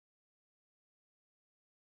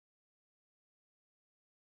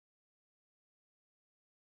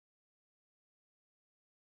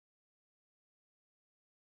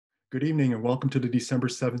Good evening and welcome to the December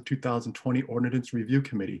 7th, 2020 Ordinance Review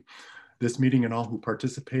Committee. This meeting and all who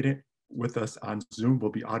participated with us on Zoom will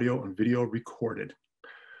be audio and video recorded.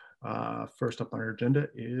 First up on our agenda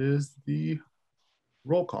is the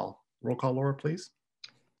roll call. Roll call, Laura, please.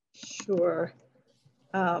 Sure.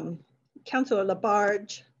 Councilor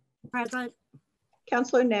Labarge. Present.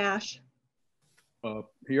 Councilor Nash.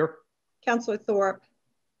 Here. Councilor Thorpe.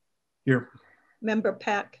 Here. Member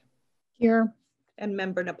Peck. Here. And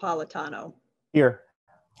Member Napolitano. Here.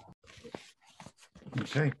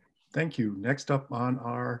 Okay, thank you. Next up on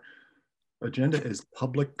our agenda is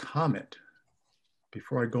public comment.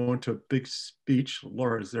 Before I go into a big speech,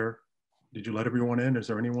 Laura, did you let everyone in? Is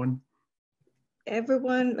there anyone?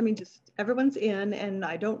 Everyone, everyone's in, and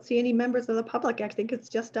I don't see any members of the public. I think it's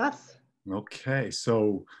just us. Okay,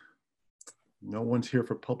 so no one's here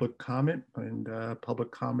for public comment, and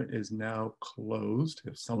public comment is now closed.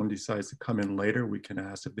 If someone decides to come in later, we can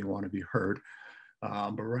ask if they want to be heard.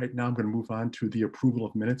 But right now I'm going to move on to the approval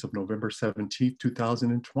of minutes of November 17th,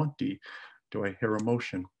 2020. Do I hear a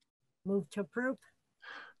motion? Move to approve.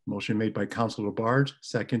 Motion made by Councilor Labarge,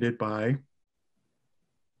 seconded by?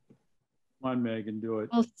 Come on, Megan, do it.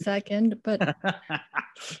 I'll second, but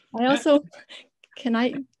I also,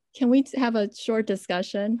 can we have a short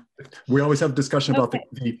discussion? We always have a discussion about Okay.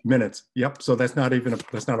 the minutes. Yep, so that's not a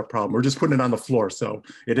problem. We're just putting it on the floor, so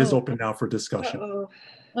it is open now for discussion. Uh-oh.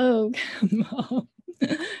 Oh, come on.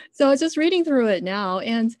 So I was just reading through it now,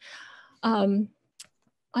 and I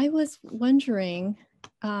was wondering,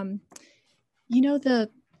 I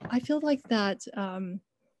feel like that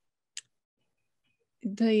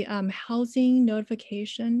the Housing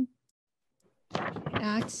Notification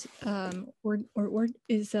Act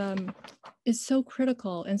is so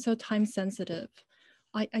critical and so time sensitive.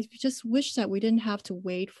 I just wish that we didn't have to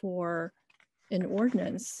wait for an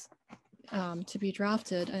ordinance to be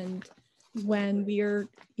drafted. And when we're,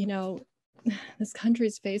 this country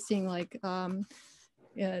is facing like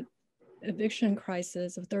eviction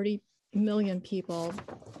crisis of 30 million people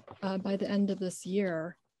by the end of this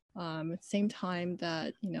year, same time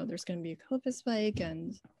that, there's going to be a COVID spike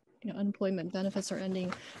and unemployment benefits are ending.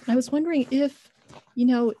 And I was wondering if,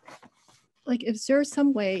 if there's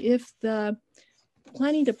some way, if the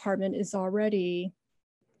planning department is already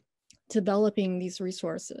developing these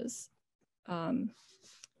resources,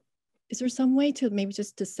 is there some way to maybe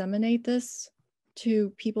just disseminate this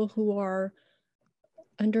to people who are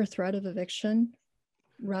under threat of eviction,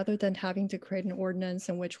 rather than having to create an ordinance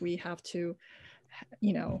in which we have to,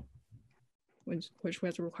 which we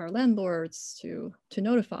have to require landlords to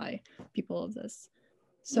notify people of this.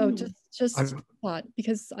 So just thought,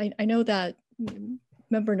 because I know that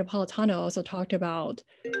Member Napolitano also talked about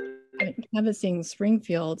canvassing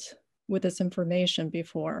Springfield with this information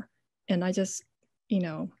before. And I just,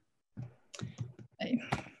 I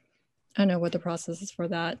don't know what the process is for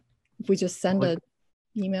that. If we just send an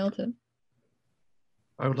email to.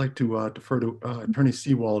 I would like to defer to Attorney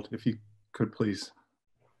Seawald, if you could, please.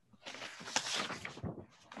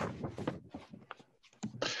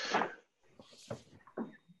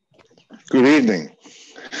 Good evening.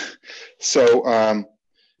 So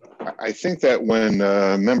I think that when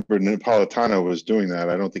Member Napolitano was doing that,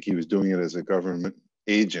 I don't think he was doing it as a government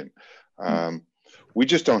agent. We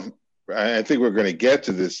just don't, I think we're going to get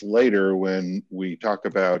to this later when we talk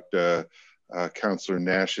about Councilor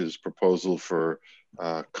Nash's proposal for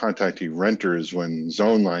contacting renters when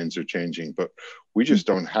zone lines are changing, but we just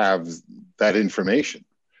don't have that information.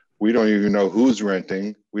 We don't even know who's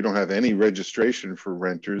renting. We don't have any registration for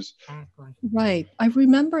renters. Right. I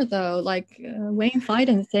remember though, like Wayne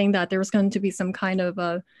Fiden saying that there was going to be some kind of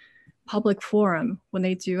a public forum when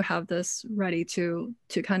they do have this ready to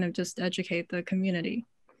kind of just educate the community.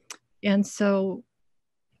 And so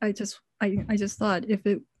I just thought if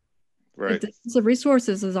the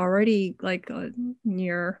resources is already like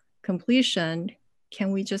near completion,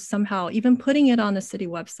 can we just somehow, even putting it on the city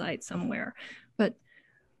website somewhere? But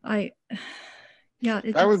that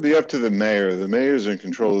would be up to the mayor. The mayor's in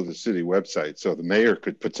control of the city website, so the mayor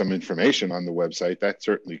could put some information on the website. That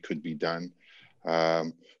certainly could be done,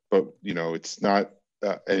 but it's not.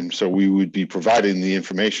 And so we would be providing the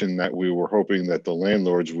information that we were hoping that the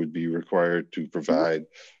landlords would be required to provide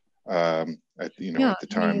at the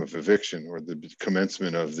time of eviction or the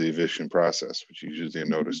commencement of the eviction process, which is usually a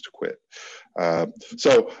notice to quit.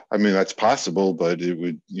 So that's possible, but it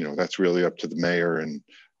would that's really up to the mayor. And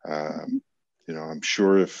I'm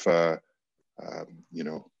sure if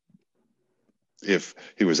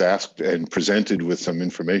he was asked and presented with some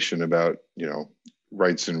information about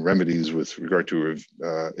rights and remedies with regard to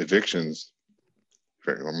evictions,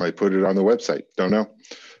 I might put it on the website. Don't know.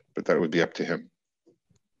 but that would be up to him.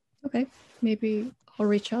 Okay, maybe I'll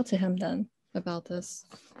reach out to him then about this.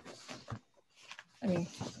 I mean,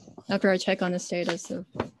 after I check on the status of,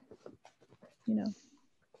 you know,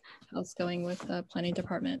 how it's going with the planning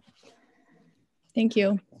department. Thank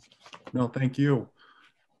you. No, thank you.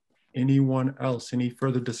 Anyone else? Any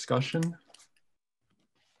further discussion?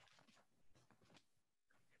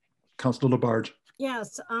 Councilor Labarge.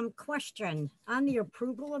 Yes, question on the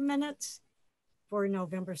approval of minutes for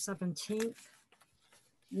November 17th.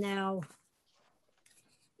 Now,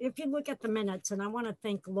 if you look at the minutes, and I want to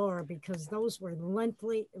thank Laura because those were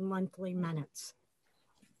lengthy minutes.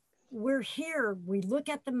 We're here, we look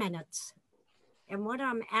at the minutes, and what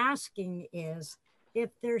I'm asking is if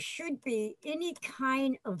there should be any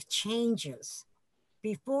kind of changes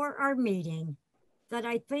before our meeting that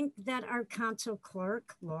I think that our council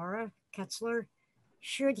clerk, Laura Ketzler,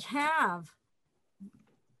 should have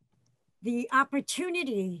the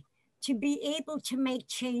opportunity to be able to make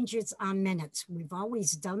changes on minutes. We've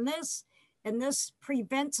always done this, and this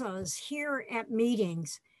prevents us here at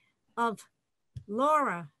meetings of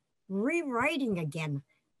Laura rewriting again.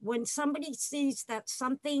 When somebody sees that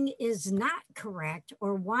something is not correct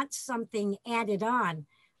or wants something added on,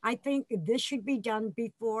 I think this should be done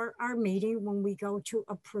before our meeting when we go to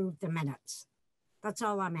approve the minutes. That's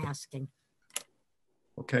all I'm asking.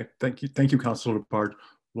 Okay, thank you. Thank you, Councilor Labarge.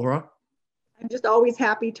 Laura? I'm just always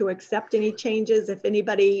happy to accept any changes. If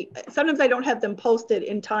anybody, sometimes I don't have them posted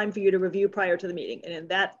in time for you to review prior to the meeting. And in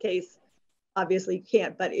that case, obviously you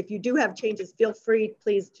can't, but if you do have changes, feel free,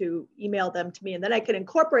 please, to email them to me, and then I can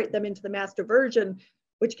incorporate them into the master version,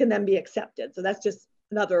 which can then be accepted. So that's just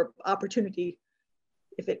another opportunity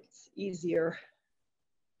if it's easier.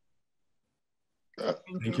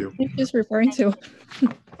 Thank you. I think he's referring to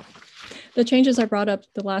the changes I brought up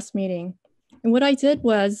the last meeting. And what I did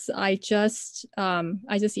was I just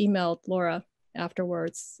emailed Laura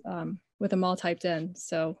afterwards with them all typed in.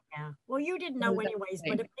 So yeah, well, you didn't know anyways,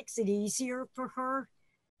 but it makes it easier for her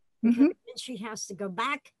because then she has to go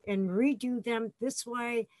back and redo them this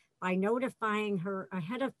way by notifying her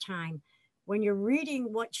ahead of time. When you're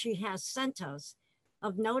reading what she has sent us,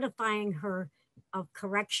 of notifying her of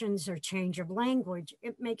corrections or change of language,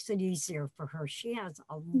 it makes it easier for her. She has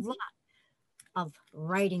a lot of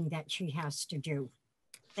writing that she has to do.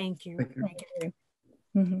 Thank you. Thank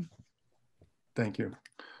you. Thank you.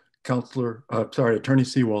 Attorney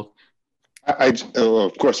Seawald.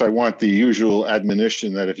 Of course, I want the usual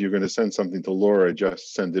admonition that if you're going to send something to Laura,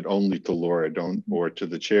 just send it only to Laura, or to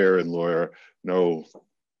the chair and Laura, no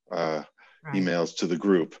emails to the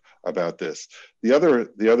group about this. The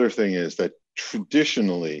other thing is that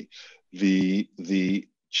traditionally the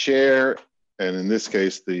chair, and in this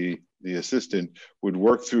case the assistant, would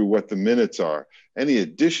work through what the minutes are. Any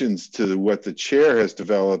additions to what the chair has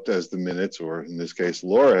developed as the minutes, or in this case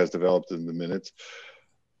Laura has developed in the minutes,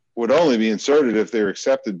 would only be inserted if they're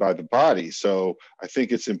accepted by the body. So I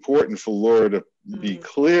think it's important for Laura to be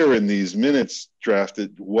clear in these minutes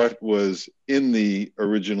drafted what was in the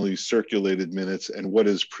originally circulated minutes and what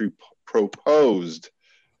is proposed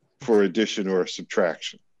for addition or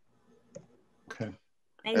subtraction. Okay.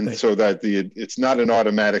 And so that it's not an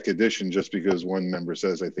automatic addition just because one member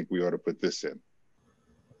says, I think we ought to put this in.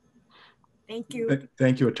 Thank you.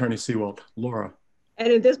 Thank you, Attorney Seawald. Laura.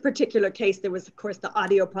 And in this particular case, there was, of course, the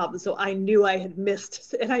audio problem. So I knew I had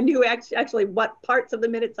missed, and I knew actually what parts of the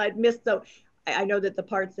minutes I'd missed. So I know that the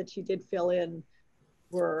parts that she did fill in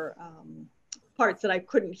were parts that I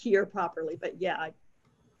couldn't hear properly. But yeah, I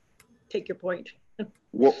take your point.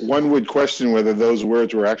 One would question whether those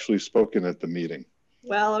words were actually spoken at the meeting.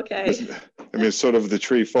 Well, okay. I mean, it's sort of the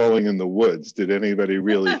tree falling in the woods. Did anybody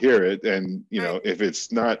really hear it? And you know, if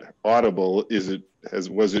it's not audible,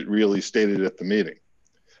 was it really stated at the meeting?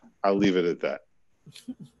 I'll leave it at that.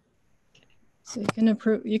 So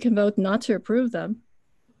you can vote not to approve them.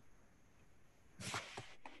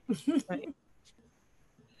 Right.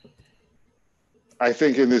 I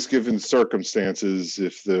think in this given circumstances,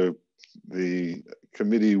 if the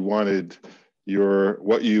committee wanted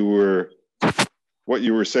what you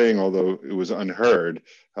were saying, although it was unheard,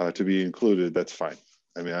 to be included, that's fine.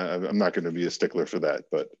 I mean, I'm not going to be a stickler for that,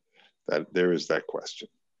 but there is that question.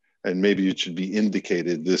 And maybe it should be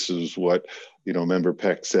indicated this is what, Member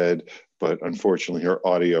Peck said, but unfortunately her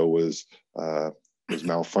audio was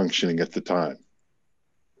malfunctioning at the time.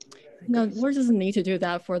 No, Laura doesn't need to do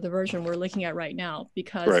that for the version we're looking at right now,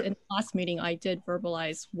 because in the last meeting I did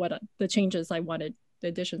verbalize what the changes I wanted, the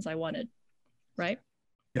additions I wanted, right?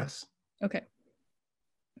 Yes. Okay.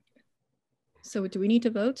 So do we need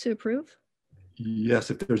to vote to approve?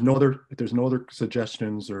 Yes, if there's no other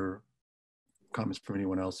suggestions or comments from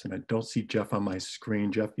anyone else, and I don't see Jeff on my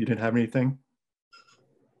screen. Jeff, you didn't have anything?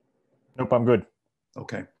 Nope, I'm good.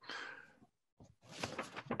 Okay.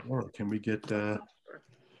 Laura, can we get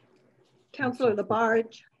Councilor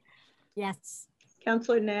Labarge, Yes.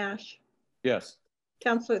 Councilor Nash, Yes.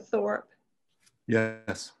 Councilor Thorpe,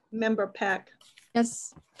 yes? Member Peck,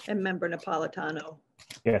 Yes. and Member Napolitano.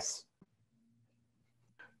 Yes.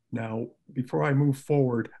 Now, before I move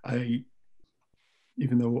forward,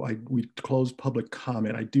 even though we closed public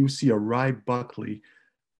comment, I do see a Rye Buckley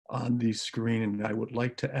on the screen, and I would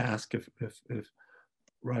like to ask if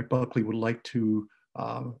Rye Buckley would like to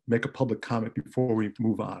make a public comment before we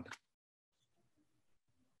move on.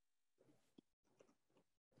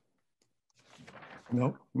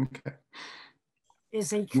 No? Okay.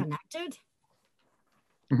 Is he connected?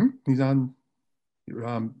 He's on.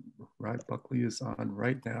 Rye Buckley is on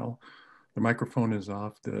right now. The microphone is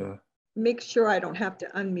off. Make sure I don't have to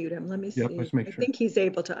unmute him. Let me see. Yep, let's make I sure. think he's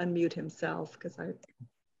able to unmute himself because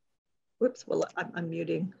whoops, well, I'm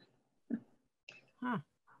unmuting. Huh.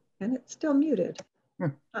 And it's still muted.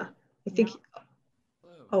 Hmm. I think,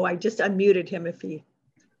 oh, I just unmuted him if he.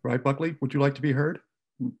 Rye Buckley, would you like to be heard?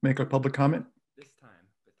 Make a public comment? This time,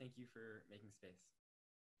 but thank you for making space.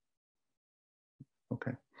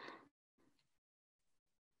 Okay.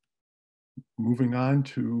 Moving on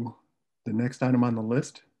to the next item on the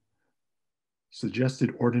list.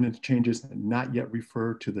 Suggested ordinance changes not yet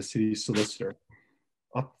referred to the city solicitor.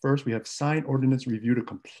 Up first, we have signed ordinance review to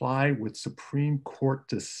comply with Supreme Court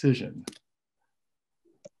decision.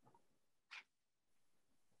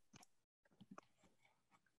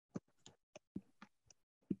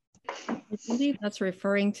 I believe that's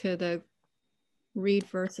referring to the Reed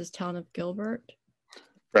versus Town of Gilbert.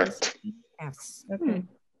 Correct. Yes. Okay.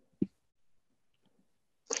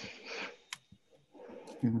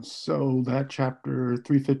 And so that chapter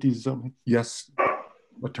 350 is, yes,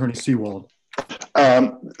 Attorney Seawald.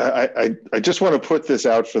 I just want to put this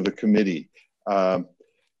out for the committee. Both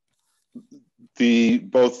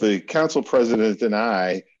the council president and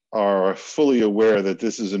I are fully aware that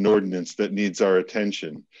this is an ordinance that needs our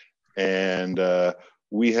attention. And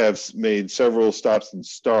we have made several stops and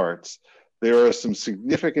starts. There are some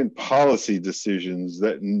significant policy decisions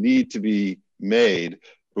that need to be made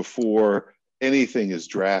before anything is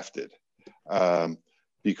drafted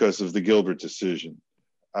because of the Gilbert decision.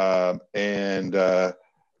 And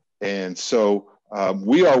so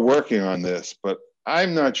we are working on this, but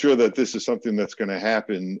I'm not sure that this is something that's going to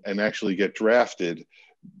happen and actually get drafted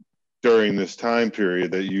during this time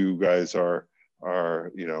period that you guys are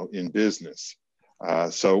in business.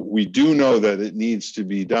 So we do know that it needs to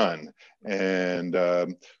be done, and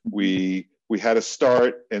we had a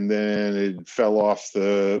start, and then it fell off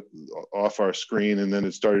our screen, and then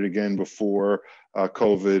it started again before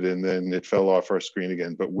COVID, and then it fell off our screen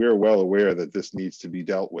again. But we're well aware that this needs to be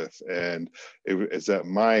dealt with, and it's at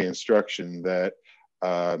my instruction that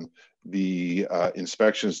the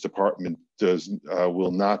inspections department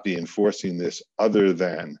will not be enforcing this other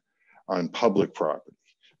than on public property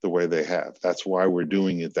the way they have. That's why we're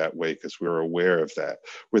doing it that way, because we're aware of that.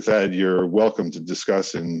 With that, you're welcome to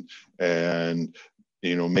discuss and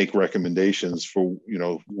make recommendations for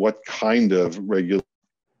what kind of regulation.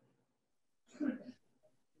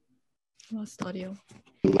 Lost audio.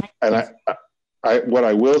 And what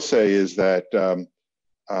I will say is that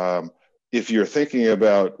if you're thinking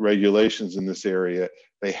about regulations in this area,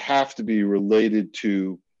 they have to be related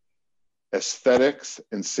to aesthetics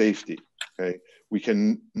and safety. Okay, we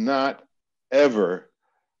can not ever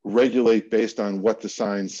regulate based on what the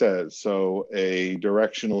sign says. So a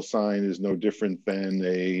directional sign is no different than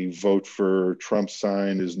a vote for Trump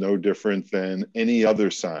sign, is no different than any other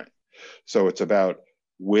sign. So it's about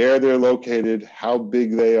where they're located, how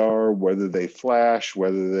big they are, whether they flash,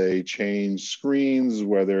 whether they change screens,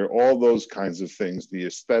 whether all those kinds of things, the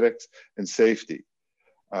aesthetics and safety.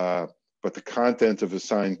 But the content of a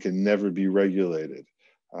sign can never be regulated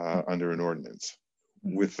under an ordinance.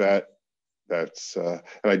 With that, and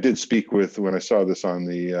I did speak with, when I saw this on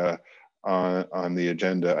the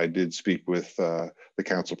agenda, I did speak with the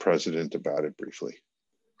council president about it briefly.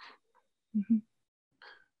 Mm-hmm.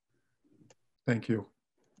 Thank you,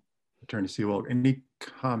 Attorney Seawald. Any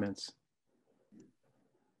comments?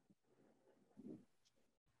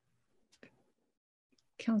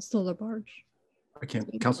 Councilor Labarge. I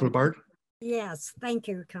can't. Councilor Labarge? Yes, thank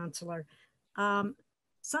you, Counselor.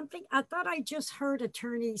 Something, I thought I just heard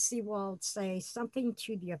Attorney Seawald say something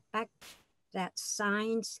to the effect that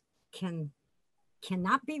signs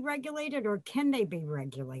cannot be regulated, or can they be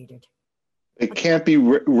regulated? It can't be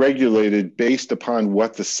regulated based upon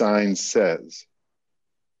what the sign says.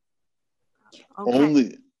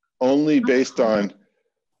 Okay. Only based on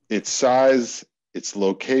its size, its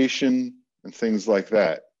location, and things like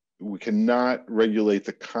that. We cannot regulate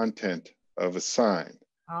the content of a sign.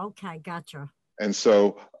 Okay, gotcha. And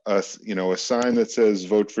so, you know, a sign that says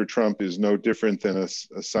 "Vote for Trump" is no different than a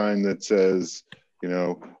sign that says,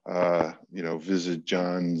 visit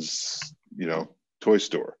John's, toy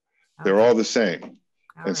store. They're all the same.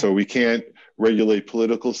 And so we can't regulate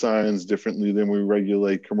political signs differently than we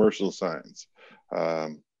regulate commercial signs.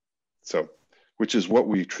 Which is what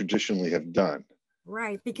we traditionally have done.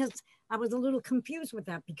 Right, because I was a little confused with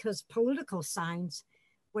that, because political signs,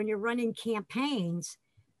 when you're running campaigns,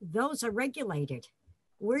 those are regulated.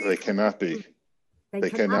 They cannot be. They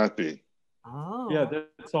cannot be. Oh. Yeah,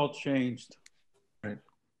 that's all changed. Right.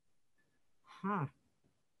 Huh.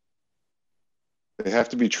 They have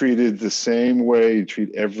to be treated the same way you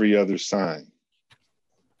treat every other sign.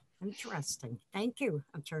 Interesting. Thank you,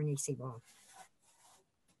 Attorney Seawald.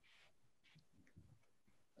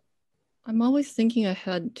 I'm always thinking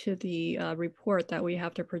ahead to the report that we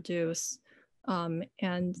have to produce.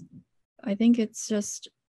 And I think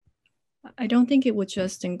I don't think it would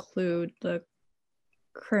just include the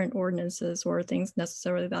current ordinances or things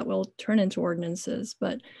necessarily that will turn into ordinances,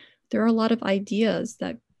 but there are a lot of ideas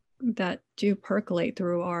that do percolate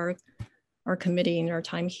through our committee and our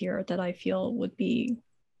time here that I feel would be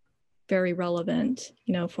very relevant,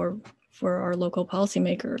 for our local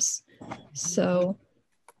policymakers. So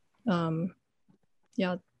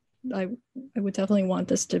yeah, I would definitely want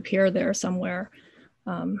this to appear there somewhere.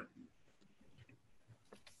 But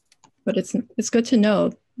it's good to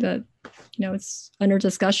know that, it's under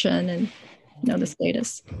discussion and the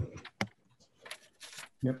status.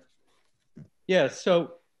 Yep. Yeah,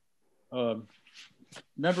 so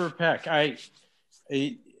Member Peck,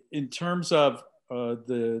 in terms of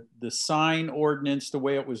the sign ordinance, the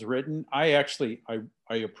way it was written, I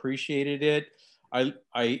appreciated it. I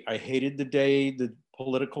hated the day the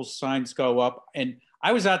political signs go up, and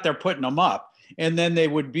I was out there putting them up, and then they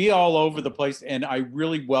would be all over the place. And I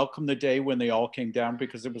really welcomed the day when they all came down,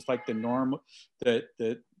 because it was like the norm that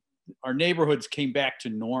our neighborhoods came back to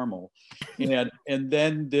normal. And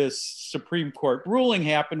then this Supreme Court ruling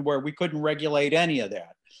happened where we couldn't regulate any of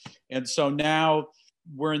that. And so now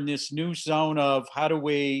we're in this new zone of how do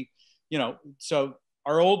we, so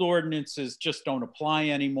our old ordinances just don't apply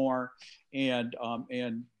anymore. And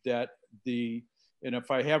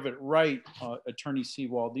if I have it right, Attorney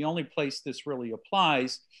Seawald, the only place this really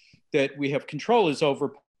applies that we have control is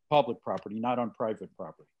over public property, not on private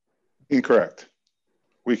property. Incorrect.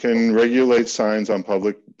 We can regulate signs on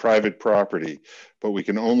private property, but we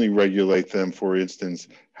can only regulate them, for instance,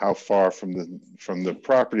 how far from the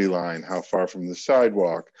property line, how far from the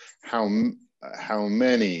sidewalk, how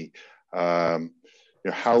many,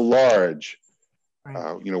 how large,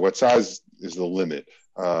 what size is the limit.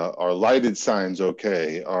 Are lighted signs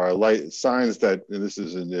okay? Are signs that, and this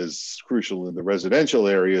isn't as crucial in the residential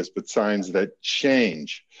areas, but signs that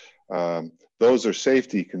change, those are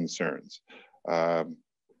safety concerns.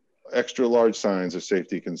 Extra large signs are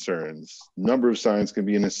safety concerns. Number of signs can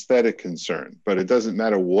be an aesthetic concern, but it doesn't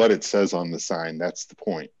matter what it says on the sign. That's the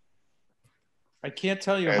point. I can't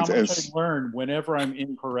tell you how much I learn whenever I'm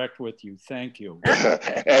incorrect with you. Thank you.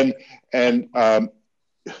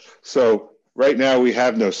 So right now we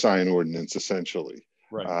have no sign ordinance, essentially.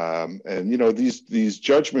 Right. And these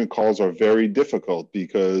judgment calls are very difficult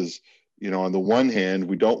because on the one hand,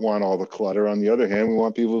 we don't want all the clutter. On the other hand, we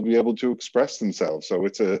want people to be able to express themselves. So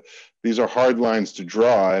these are hard lines to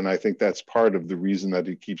draw. And I think that's part of the reason that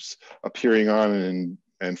it keeps appearing on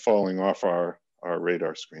and falling off our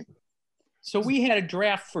radar screen. So we had a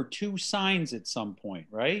draft for 2 signs at some point,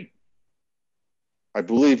 right? I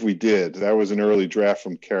believe we did. That was an early draft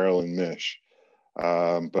from Carolyn Mish.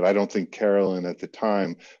 But I don't think Carolyn at the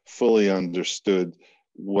time fully understood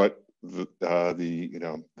what the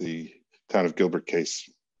Town of Gilbert case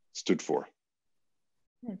stood for.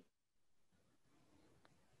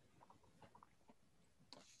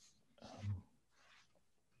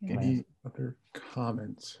 Any other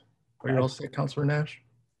comments? Are you all set, Councilor Nash?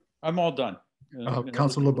 I'm all done.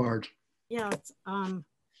 Councilor Labarge. Yes,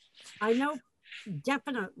 I know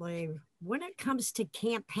definitely when it comes to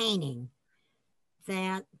campaigning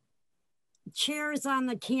that chairs on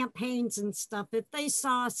the campaigns and stuff, if they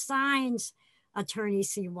saw signs, Attorney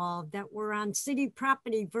Seawald, that were on city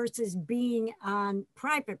property versus being on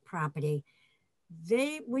private property,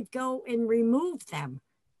 they would go and remove them.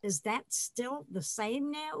 Is that still the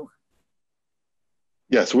same now?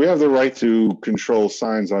 Yes, we have the right to control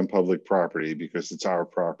signs on public property because it's our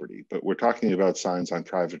property, but we're talking about signs on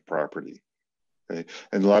private property. Okay,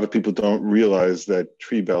 and a lot of people don't realize that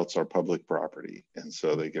tree belts are public property, and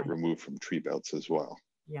so they get removed from tree belts as well.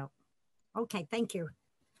 Yep. Okay, thank you.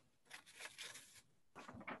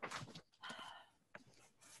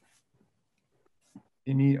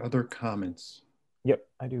 Any other comments? Yep,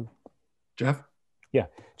 I do. Jeff? Yeah,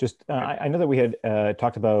 just I know that we had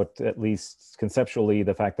talked about, at least conceptually,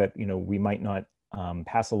 the fact that, you know, we might not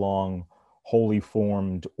pass along wholly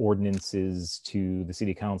formed ordinances to the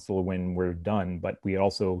city council when we're done, but we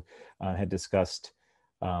also had discussed,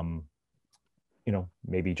 you know,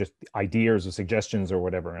 maybe just ideas or suggestions or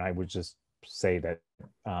whatever. And I would just say that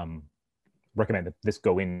recommend that this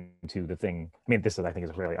go into the thing. I mean, this is, I think,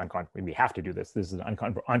 is really we have to do this. This is an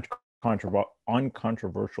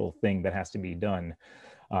uncontroversial thing that has to be done.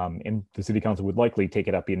 And the city council would likely take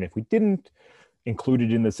it up, even if we didn't include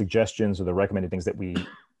it in the suggestions or the recommended things that we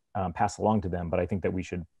pass along to them. But I think that we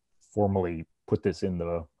should formally put this in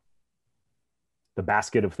the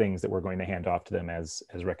basket of things that we're going to hand off to them as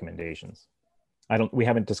recommendations. We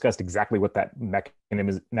haven't discussed exactly what that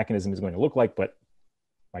mechanism is going to look like, but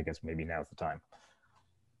I guess maybe now's the time.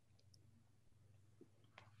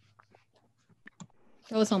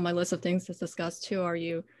 That was on my list of things to discuss too. Are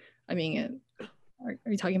you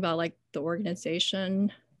talking about like the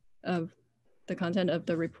organization of the content of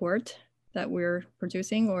the report that we're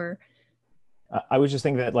producing, or? I was just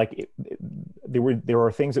thinking that like there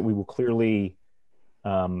are things that we will clearly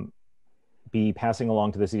be passing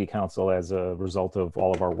along to the city council as a result of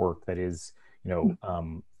all of our work. That is, you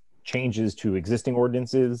know, changes to existing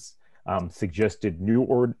ordinances, suggested new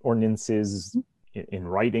ordinances in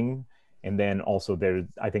writing. And then also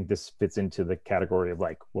I think this fits into the category of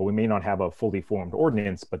like, well, we may not have a fully formed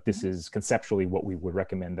ordinance, but this is conceptually what we would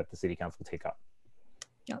recommend that the city council take up.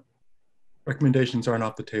 Yeah. Recommendations aren't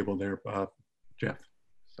off the table there, Jeff.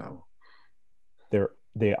 So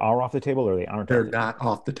they are off the table, or they aren't? They're not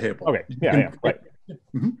off the table. Okay. Yeah. Right.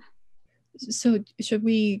 Mm-hmm. So should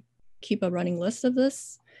we keep a running list of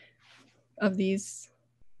these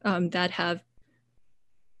that have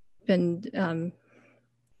been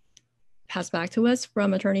passed back to us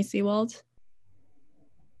from Attorney Seawald?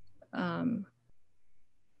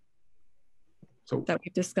 So that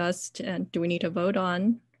we've discussed, and do we need to vote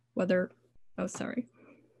on whether? Oh, sorry.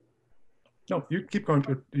 No, you keep going.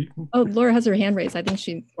 Oh, Laura has her hand raised. I think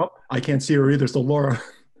she. Oh, I can't see her either. So Laura.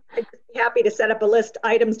 I'd be happy to set up a list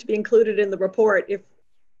items to be included in the report if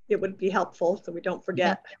it would be helpful, so we don't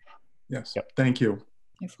forget. Yes. Yep. Thank you.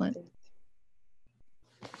 Excellent.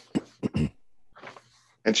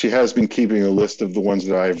 And she has been keeping a list of the ones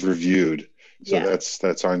that I've reviewed. So Yeah.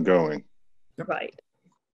 that's ongoing. Right.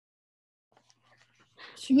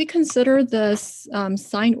 Should we consider this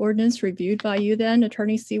sign ordinance reviewed by you then,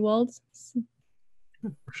 Attorney Seawald?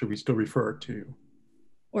 Or should we still refer it to you?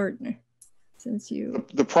 Or since you...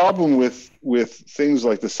 The problem with things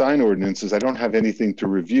like the sign ordinance is I don't have anything to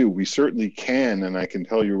review. We certainly can, and I can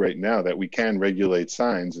tell you right now that we can regulate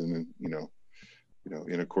signs, and you know,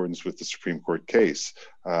 in accordance with the Supreme Court case.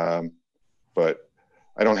 But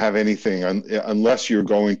I don't have anything unless you're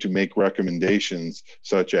going to make recommendations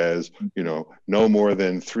such as, you know, no more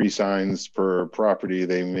than 3 signs per property.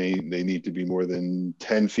 They need to be more than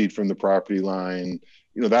 10 feet from the property line.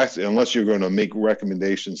 You know, that's, unless you're going to make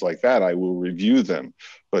recommendations like that, I will review them.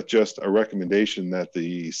 But just a recommendation that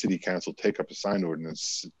the city council take up a sign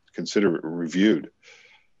ordinance, consider it reviewed.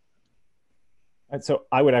 And so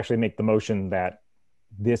I would actually make the motion that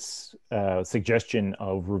this suggestion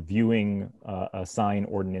of reviewing a sign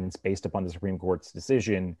ordinance based upon the Supreme Court's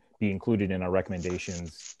decision be included in our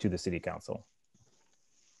recommendations to the city council.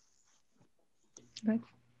 Okay.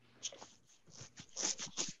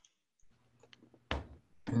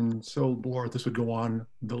 And so, Laura, this would go on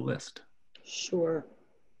the list. Sure.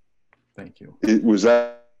 Thank you. It was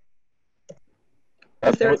that.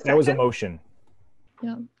 That was a motion.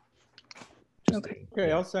 Yeah. Okay.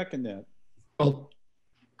 Okay, I'll second that. Well,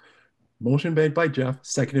 motion made by Jeff,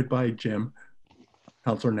 seconded by Jim,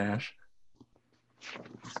 Councilor Nash.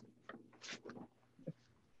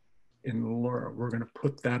 And Laura, we're going to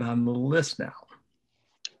put that on the list now.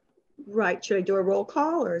 Right. Should I do a roll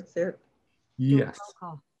call, or is there? Yes. Roll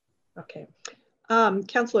call. Okay.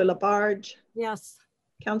 Councilor Labarge, Yes.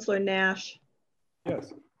 Councilor Nash,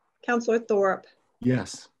 Yes. Councilor Thorpe,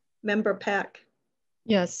 Yes. Member Peck,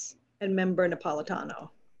 Yes. and Member Napolitano.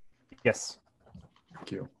 Yes.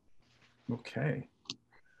 Thank you. Okay.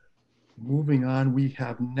 Moving on, we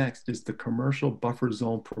have next is the commercial buffer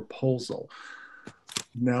zone proposal.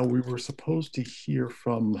 Now, we were supposed to hear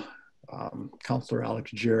from Councilor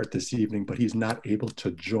Alex Jarrett this evening, but he's not able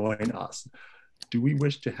to join us. Do we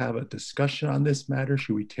wish to have a discussion on this matter?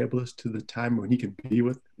 Should we table this to the time when he can be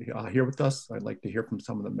here with us? I'd like to hear from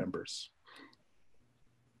some of the members.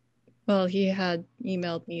 Well, he had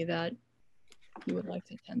emailed me that he would like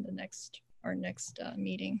to attend our next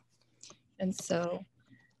meeting. And so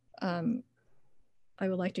I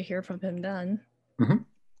would like to hear from him then. Mm-hmm.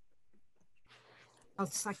 I'll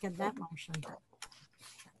second that motion.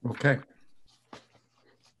 Okay.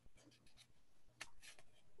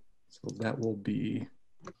 So that will be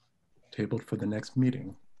tabled for the next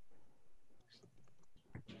meeting.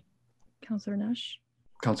 Councilor Nash?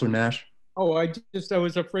 Councilor Nash? Oh, I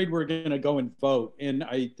was afraid we were going to go and vote. And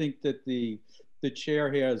I think that the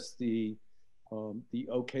chair has the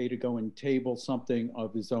okay to go and table something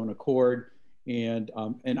of his own accord. And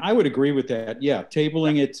I would agree with that. Yeah,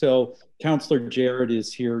 tabling it till Councilor Jarrett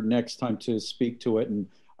is here next time to speak to it. And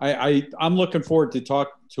I'm looking forward to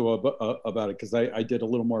talk to about it, because I did a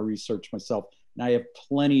little more research myself, and I have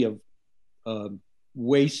plenty of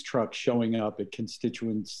waste trucks showing up at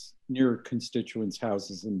near constituents'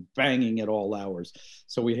 houses and banging at all hours.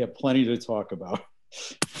 So we have plenty to talk about.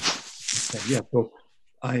 Okay, yeah, so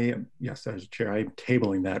I am, yes, as chair, I'm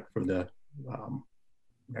tabling that for the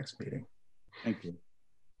next meeting. Thank you.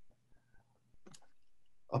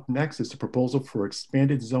 Up next is the proposal for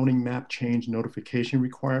expanded zoning map change notification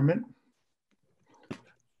requirement.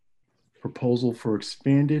 Proposal for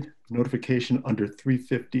expanded notification under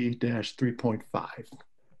 350-3.5.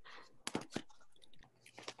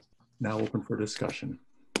 Now open for discussion.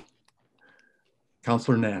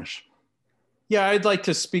 Councilor Nash. Yeah, I'd like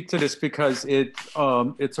to speak to this because it's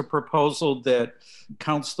a proposal that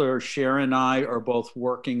Councilor Sharon and I are both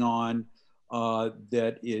working on.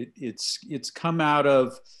 That it's come out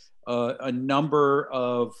of a number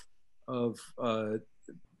of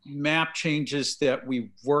map changes that we've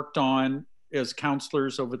worked on as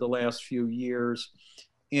counselors over the last few years,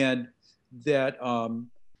 and that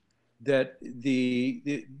that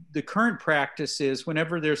the current practice is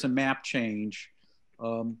whenever there's a map change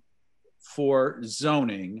for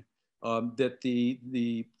zoning, that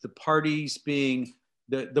the parties being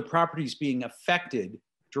the properties being affected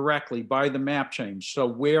directly by the map change. So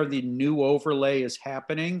where the new overlay is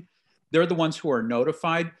happening, they're the ones who are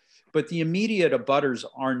notified, but the immediate abutters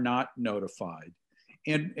are not notified.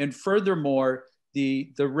 And furthermore,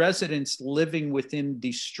 the residents living within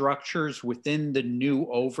the structures within the new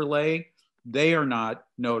overlay, they are not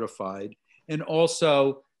notified. And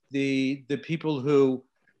also the people who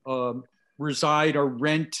reside or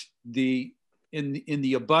rent in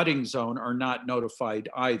the abutting zone are not notified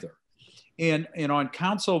either. And on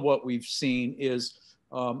council, what we've seen is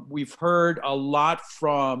we've heard a lot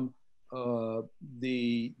from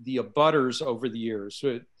the abutters over the years.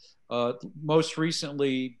 So, most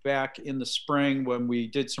recently, back in the spring, when we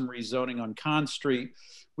did some rezoning on Conn Street,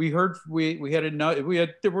 we heard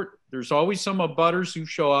there's always some abutters who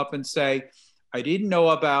show up and say, "I didn't know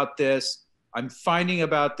about this. I'm found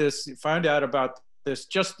out about this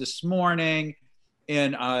just this morning,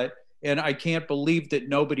 and I can't believe that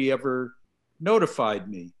nobody ever notified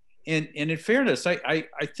me." And in fairness, I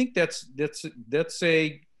think that's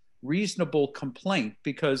a reasonable complaint,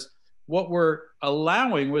 because what we're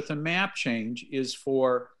allowing with a map change is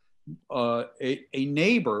for a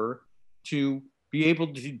neighbor to be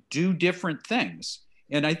able to do different things.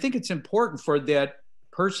 And I think it's important for that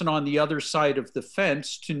person on the other side of the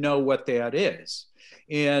fence to know what that is,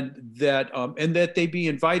 and that they be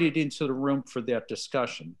invited into the room for that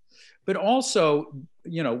discussion. But also,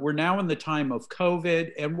 we're now in the time of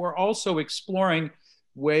COVID, and we're also exploring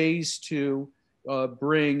ways to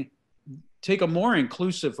take a more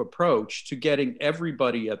inclusive approach to getting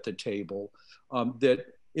everybody at the table. That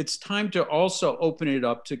it's time to also open it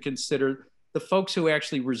up to consider the folks who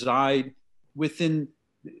actually reside within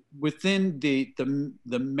the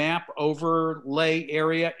map overlay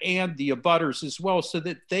area, and the abutters as well, so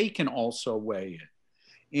that they can also weigh in.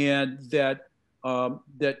 And that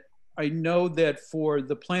I know that for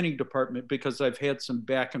the planning department, because I've had some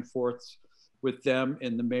back and forths with them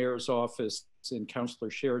in the mayor's office and Councilor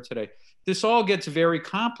Scherer today, this all gets very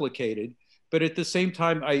complicated. But at the same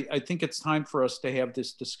time, I think it's time for us to have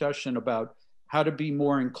this discussion about how to be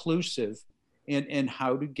more inclusive and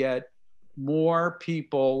how to get more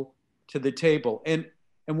people to the table. And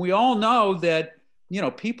we all know that,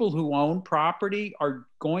 people who own property are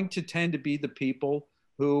going to tend to be the people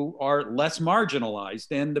who are less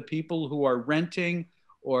marginalized, and the people who are renting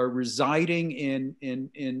or residing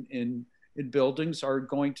in buildings are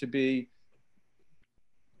going to be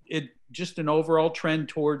just an overall trend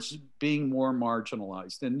towards being more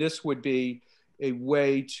marginalized. And this would be a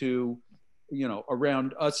way to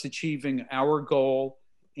around us achieving our goal,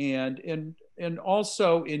 and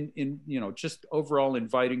also in just overall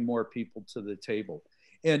inviting more people to the table.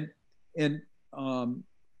 And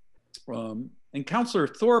Councillor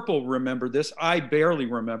Thorpe will remember this. I barely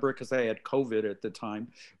remember because I had COVID at the time,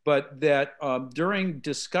 but that during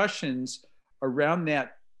discussions around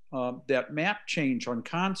that map change on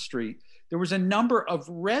Conn Street, there was a number of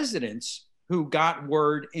residents who got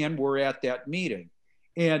word and were at that meeting.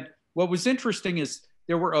 And what was interesting is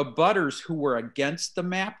there were abutters who were against the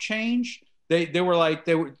map change. They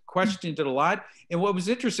were questioned it a lot. And what was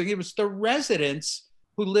interesting, it was the residents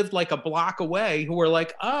who lived like a block away who were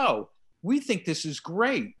like, oh, we think this is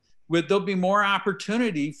great. There'll be more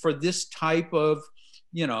opportunity for this type of,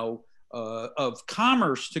 of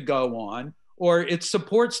commerce to go on, or it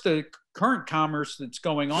supports the current commerce that's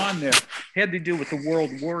going on there. It had to do with the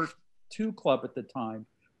World War II Club at the time.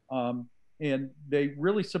 And they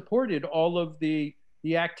really supported all of the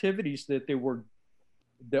activities that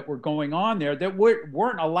were going on there that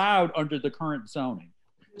weren't allowed under the current zoning.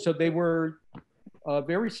 So they were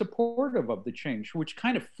very supportive of the change, which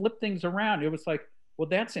kind of flipped things around. It was like, well,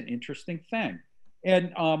 that's an interesting thing.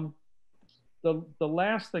 And the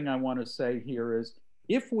last thing I want to say here is,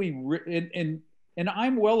 if we and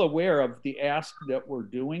I'm well aware of the ask that we're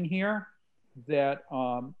doing here, that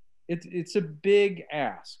it's a big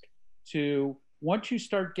ask to, once you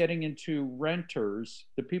start getting into renters,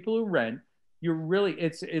 the people who rent,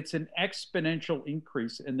 it's an exponential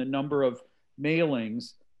increase in the number of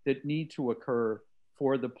mailings that need to occur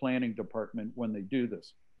for the planning department when they do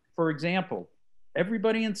this. For example,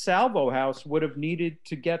 everybody in Salvo House would have needed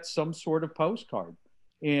to get some sort of postcard.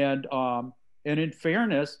 And in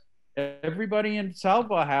fairness, everybody in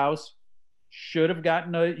Salvo House should have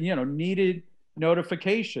gotten a, needed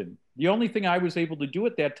notification. The only thing I was able to do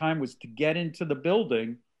at that time was to get into the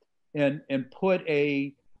building and put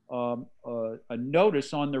a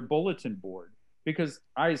notice on their bulletin board, because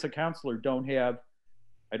I, as a counselor,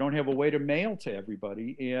 I don't have a way to mail to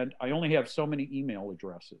everybody, and I only have so many email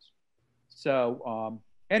addresses. So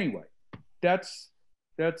anyway, that's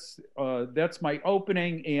my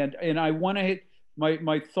opening, and I want to hit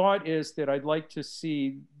my thought is that I'd like to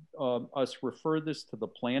see us refer this to the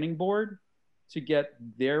planning board to get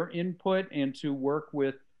their input and to work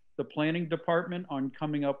with the planning department on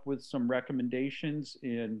coming up with some recommendations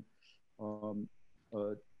in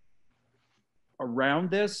around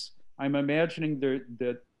this. I'm imagining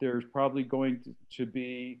that there's probably going to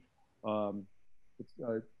be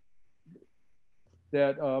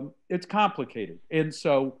it's complicated, and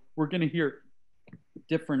so we're going to hear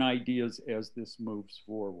different ideas as this moves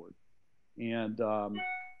forward. And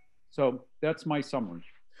so that's my summary.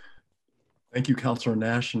 Thank you, Councillor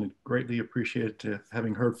Nash, and greatly appreciate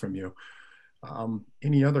having heard from you.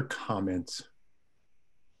 Any other comments?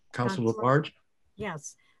 Councillor Labarge?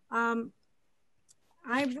 Yes.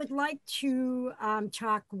 I would like to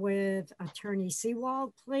talk with Attorney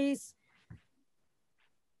Seawald, please.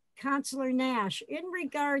 Councillor Nash, in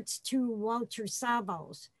regards to Walter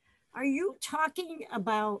Savos, are you talking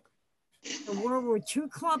about the World War II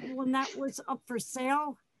Club when that was up for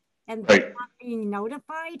sale and right, not being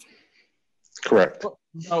notified? Correct.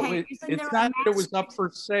 No, it's not that it was up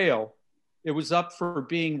for sale. It was up for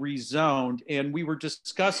being rezoned, and we were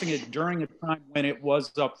discussing it during a time when it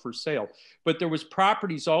was up for sale. But there was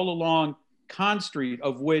properties all along Conn Street,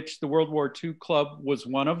 of which the World War II Club was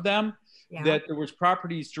one of them, yeah, that there was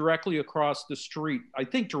properties directly across the street, I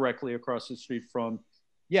think directly across the street from,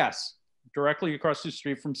 yes, directly across the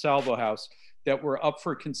street from Salvo House, that were up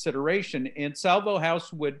for consideration. And Salvo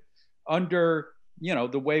House would, under,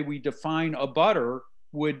 the way we define a butter,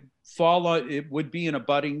 would fall, it would be an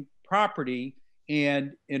abutting property,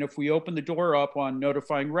 and if we open the door up on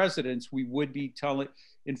notifying residents, we would be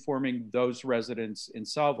informing those residents in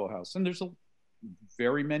Salvo House, and there's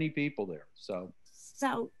very many people there. So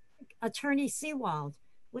Attorney Seawald,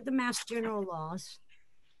 with the Mass General laws,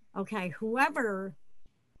 okay, whoever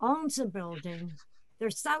owns a building, they're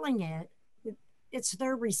selling it, it's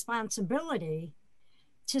their responsibility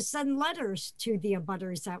to send letters to the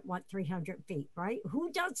abutters at 300 feet, right?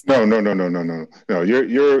 Who does that? No.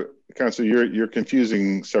 You're Councilor, you're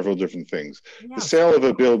confusing several different things. Yes. The sale of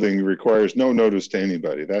a building requires no notice to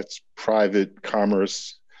anybody. That's private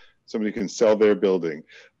commerce. Somebody can sell their building.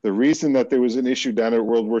 The reason that there was an issue down at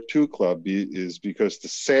World War II Club is because the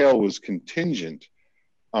sale was contingent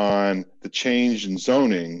on the change in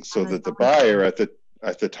zoning, so that the buyer at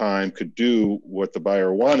the time could do what the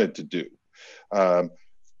buyer wanted to do.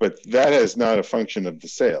 But that is not a function of the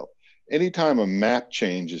sale. Anytime a map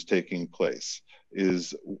change is taking place,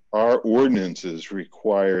 is our ordinances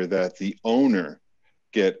require that the owner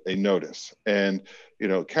get a notice. And, you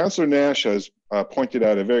know, Councilor Nash has pointed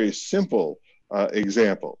out a very simple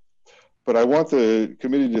example, but I want the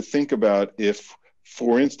committee to think about if,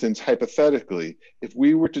 for instance, hypothetically, if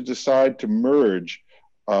we were to decide to merge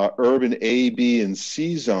urban A, B, and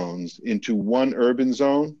C zones into one urban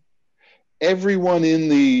zone, everyone in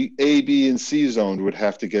the A, B, and C zone would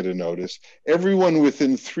have to get a notice. Everyone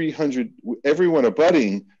within 300, everyone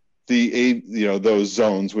abutting the those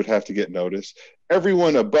zones would have to get notice.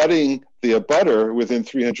 Everyone abutting the abutter within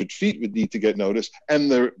 300 feet would need to get notice. And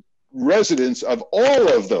the residents of all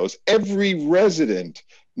of those, every resident,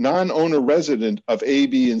 non-owner resident of A,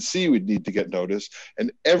 B, and C would need to get notice.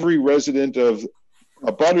 And every resident of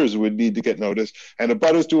abutters would need to get notice, and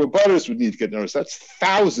abutters to abutters would need to get notice. That's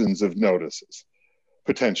thousands of notices,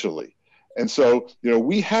 potentially. And so, you know,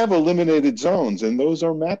 we have eliminated zones, and those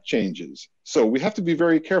are map changes. So we have to be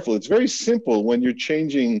very careful. It's very simple when you're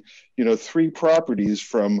changing, you know, 3 properties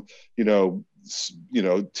from, you know,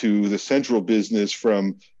 to the central business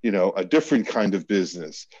from, you know, a different kind of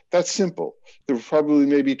business. That's simple. There were probably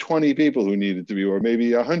maybe 20 people who needed to be, or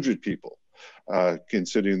maybe 100 people,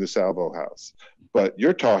 considering the Salvo house. But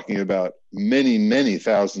you're talking about many, many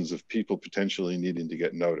thousands of people potentially needing to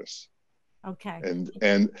get notice. Okay.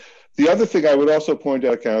 And the other thing I would also point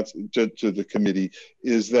out, to the committee,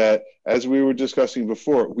 is that, as we were discussing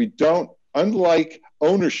before, we don't, unlike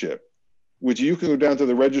ownership, which you can go down to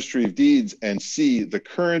the registry of deeds and see the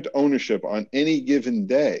current ownership on any given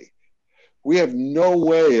day, we have no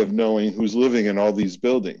way of knowing who's living in all these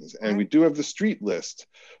buildings. And we do have the street list,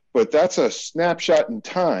 but that's a snapshot in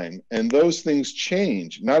time, and those things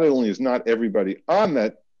change. Not only is not everybody on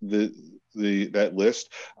that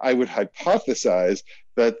list, I would hypothesize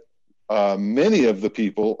that many of the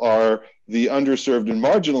people are the underserved and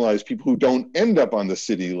marginalized people who don't end up on the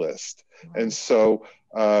city list. And so,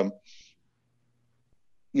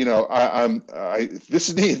 you know, this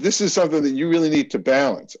is something that you really need to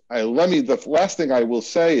balance. The last thing I will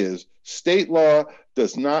say is, state law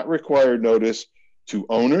does not require notice to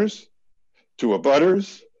owners, to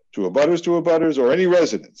abutters, or any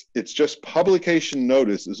residents. It's just publication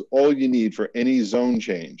notice is all you need for any zone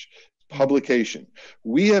change. Publication.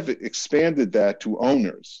 We have expanded that to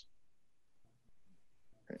owners.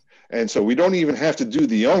 And so we don't even have to do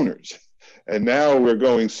the owners. And now we're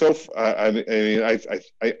going so,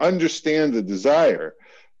 I understand the desire,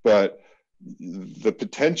 but the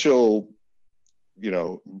potential, you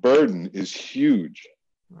know, burden is huge.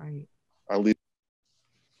 Right. I'll leave.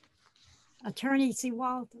 Attorney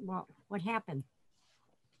Seawald, well, what happened?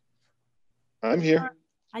 I'm here.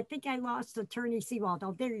 I think I lost Attorney Seawald.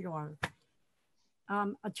 Oh, there you are.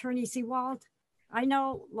 Attorney Seawald, I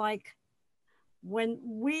know, like, when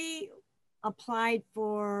we applied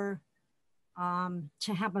for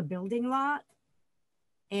to have a building lot,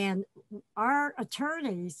 and our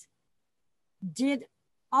attorneys did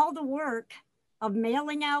all the work of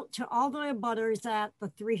mailing out to all the abutters at the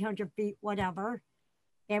 300 feet, whatever.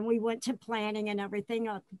 And we went to planning and everything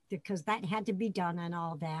because that had to be done and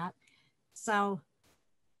all that. So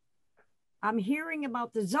I'm hearing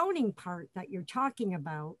about the zoning part that you're talking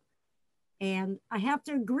about. And I have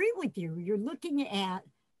to agree with you. You're looking at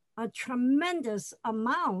a tremendous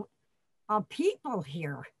amount of people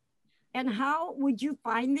here. And how would you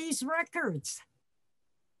find these records?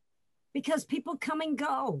 Because people come and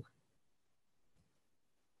go.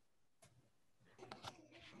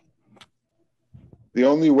 The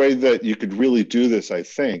only way that you could really do this, I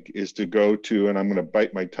think, is to go to, and I'm going to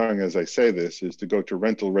bite my tongue as I say this, is to go to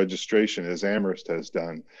rental registration, as Amherst has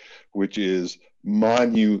done, which is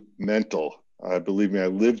monumental. Believe me, I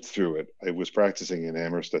lived through it. I was practicing in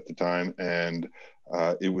Amherst at the time, and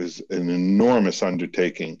it was an enormous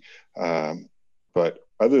undertaking. But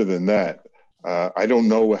other than that, I don't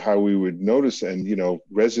know how we would notice. And, you know,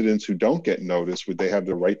 residents who don't get notice, would they have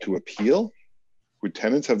the right to appeal? Would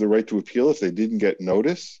tenants have the right to appeal if they didn't get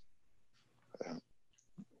notice?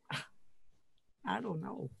 I don't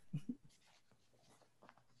know.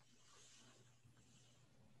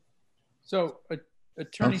 So,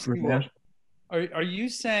 Attorney Stewart, are you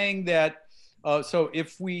saying that, so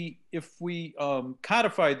if we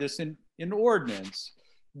codify this in ordinance,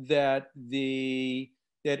 that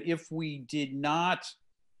if we did not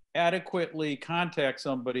adequately contact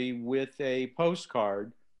somebody with a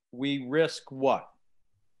postcard, we risk what?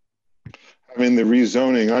 Having the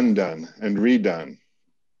rezoning undone and redone.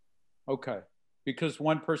 Okay, because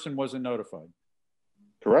one person wasn't notified.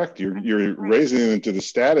 Correct. You're raising them to the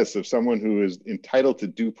status of someone who is entitled to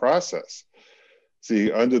due process.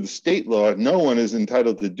 See, under the state law, no one is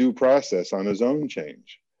entitled to due process on a zone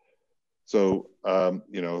change. So,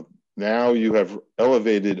 you know, now you have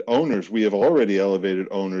elevated owners. We have already elevated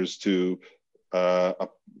owners to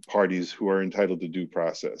parties who are entitled to due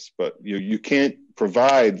process, but you can't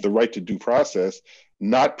provide the right to due process,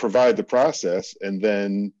 not provide the process, and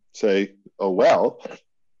then say, oh, well,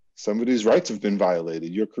 somebody's rights have been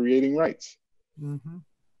violated. You're creating rights. Mm-hmm.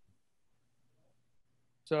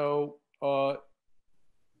 So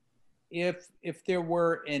if there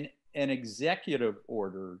were an executive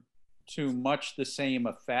order to much the same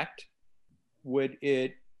effect, would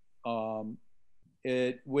it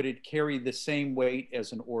carry the same weight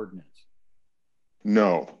as an ordinance?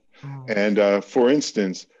 No. And for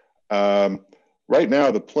instance, right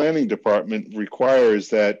now the planning department requires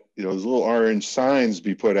that, you know, those little orange signs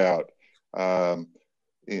be put out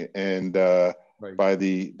and Right. by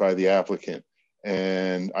the applicant.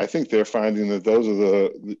 And I think they're finding that those are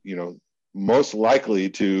the, you know, most likely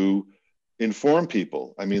to inform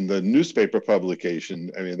people. I mean, the newspaper publication,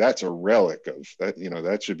 I mean, that's a relic of that, you know,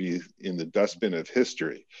 that should be in the dustbin of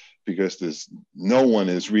history, because no one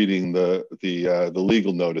is reading the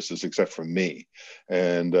legal notices except for me.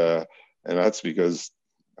 And that's because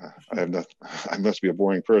I must be a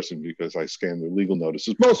boring person because I scan the legal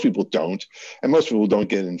notices. Most people don't, and most people don't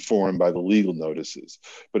get informed by the legal notices.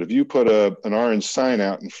 But if you put an orange sign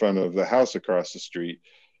out in front of the house across the street,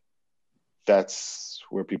 that's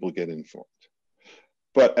where people get informed.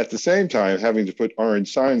 But at the same time, having to put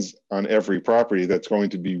orange signs on every property that's going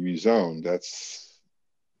to be rezoned, it's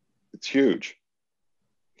huge.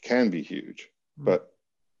 It can be huge, but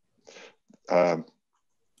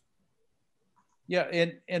yeah,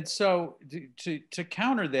 and so to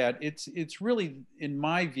counter that, it's really, in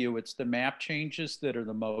my view, it's the map changes that are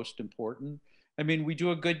the most important. I mean, we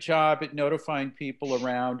do a good job at notifying people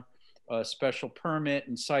around special permit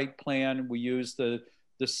and site plan. We use the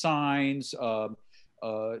signs.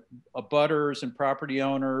 Abutters and property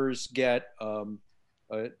owners get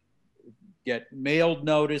mailed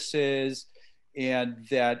notices, and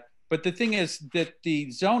that. But the thing is that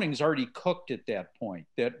the zoning's already cooked at that point.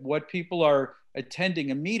 That what people are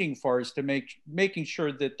attending a meeting for is to making sure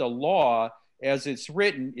that the law, as it's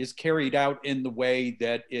written, is carried out in the way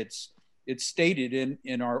that it's stated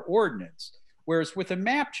in our ordinance. Whereas with a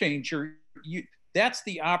map change, that's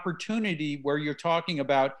the opportunity where you're talking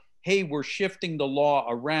about, hey, we're shifting the law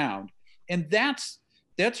around. And that's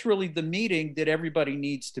really the meeting that everybody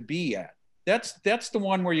needs to be at. That's the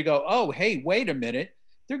one where you go, oh, hey, wait a minute.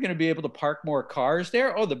 They're going to be able to park more cars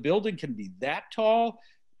there. Oh, the building can be that tall.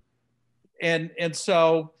 And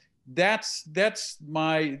so that's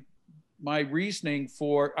my reasoning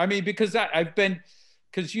for, I mean, because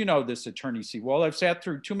because you know this, Attorney Seawald, I've sat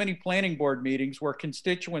through too many planning board meetings where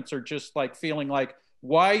constituents are just like feeling like,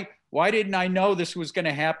 why didn't I know this was going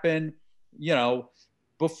to happen, you know,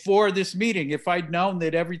 before this meeting? If I'd known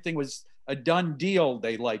that everything was a done deal,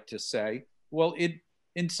 they like to say. Well,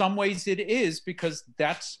 in some ways it is, because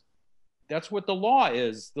that's what the law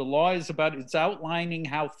is. The law is about, it's outlining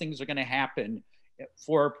how things are going to happen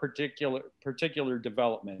for a particular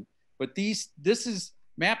development. But this is,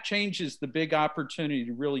 map change is the big opportunity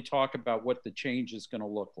to really talk about what the change is going to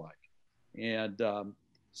look like. And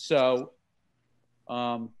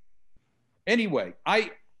anyway,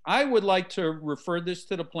 I would like to refer this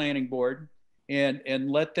to the planning board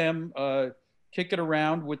and let them kick it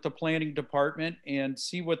around with the planning department and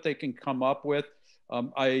see what they can come up with.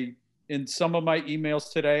 In some of my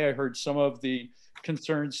emails today, I heard some of the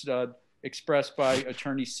concerns expressed by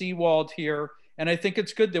Attorney Seawald here. And I think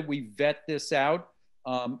it's good that we vet this out.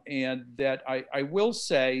 And that I will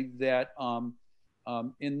say that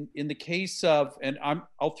in the case of, and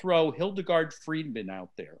I'll throw Hildegard Friedman out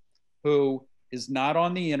there, who is not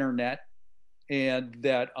on the internet, and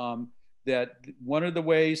that that one of the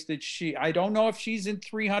ways that I don't know if she's in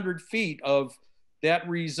 300 feet of that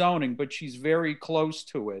rezoning, but she's very close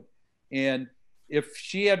to it. And if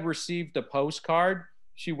she had received a postcard,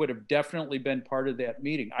 she would have definitely been part of that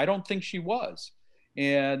meeting. I don't think she was.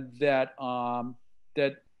 And that's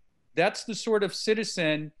the sort of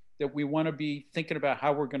citizen that we want to be thinking about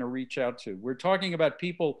how we're going to reach out to. We're talking about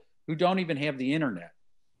people who don't even have the internet,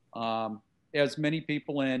 as many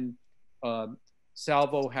people in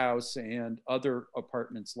Salvo House and other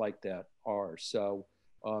apartments like that are. So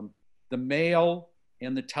the mail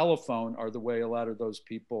and the telephone are the way a lot of those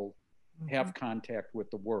people have contact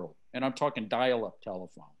with the world. And I'm talking dial-up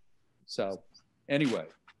telephone. So anyway,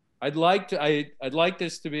 I'd like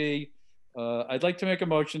this to be, I'd like to make a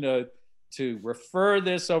motion to refer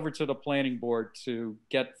this over to the planning board to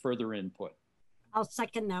get further input. I'll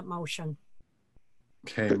second that motion.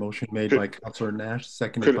 Okay, motion made Could- by Councilor Nash,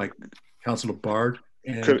 seconded could- by Councilor Bard.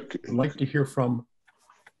 And Could, I'd like to hear from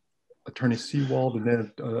Attorney Seawald and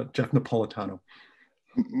then Jeff Napolitano.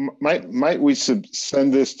 might we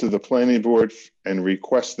send this to the planning board and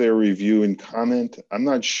request their review and comment? I'm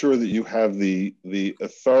not sure that you have the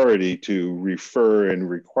authority to refer and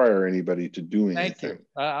require anybody to do anything. Thank you.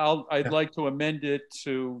 I'd like to amend it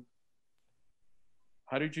to,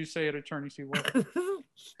 how did you say it, Attorney Seawald?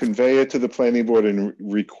 Convey it to the planning board and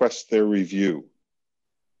request their review.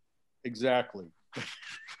 Exactly.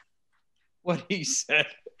 What he said.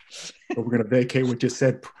 But we're going to vacate what you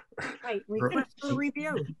said. Right, request for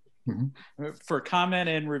review. For comment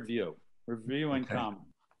and review. Review and Okay. comment.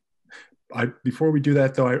 Before we do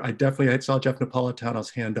that, though, I definitely saw Jeff Napolitano's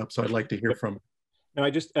hand up, so I'd like to hear from. No, I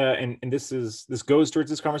just and this goes towards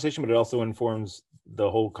this conversation, but it also informs the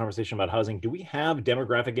whole conversation about housing. Do we have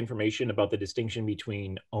demographic information about the distinction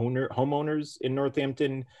between homeowners in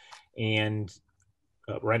Northampton and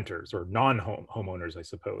renters or non-homeowners, I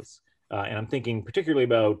suppose? And I'm thinking particularly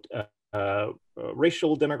about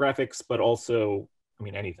racial demographics, but also, I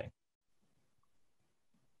mean, anything.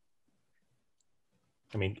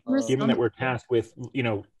 I mean, given that we're tasked with,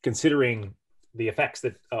 considering the effects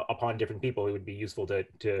that upon different people, it would be useful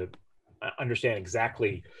to understand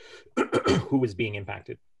exactly who is being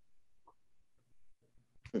impacted.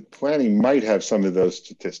 Planning might have some of those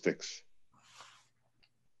statistics.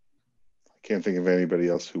 I can't think of anybody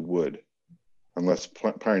else who would, unless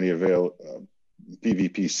Pioneer Vale,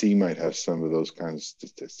 PVPC might have some of those kinds of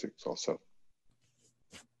statistics also.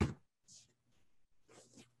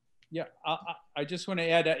 Yeah, I just want to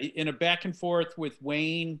add, in a back and forth with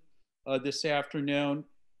Wayne this afternoon,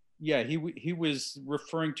 yeah, he was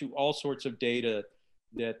referring to all sorts of data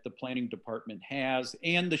that the planning department has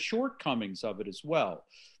and the shortcomings of it as well.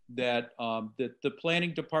 That the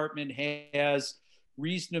planning department has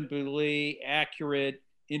reasonably accurate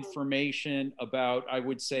information about, I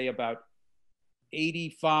would say, about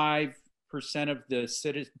 85% of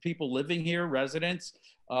the people living here, residents.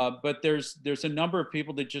 But there's a number of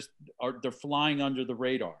people that just they're flying under the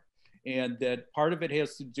radar, and that part of it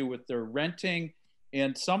has to do with their renting,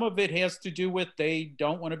 and some of it has to do with they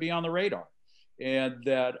don't want to be on the radar, and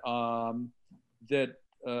that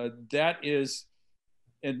that is,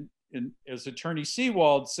 and as Attorney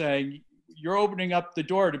Seawald saying, you're opening up the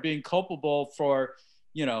door to being culpable for,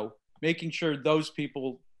 making sure those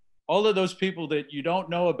people, all of those people that you don't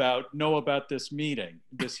know about this meeting,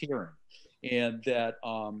 this hearing. And that,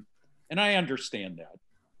 and I understand that,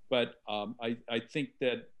 but I think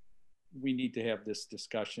that we need to have this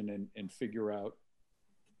discussion and figure out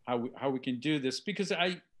how we can do this, because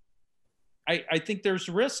I think there's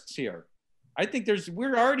risks here. I think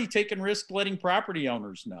we're already taking risks letting property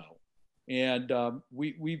owners know, and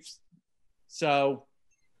so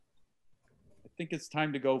I think it's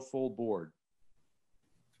time to go full board.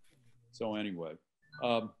 So anyway.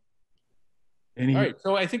 All right,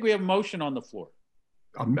 so I think we have a motion on the floor.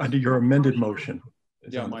 Under your amended motion.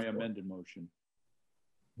 Yeah, my amended motion.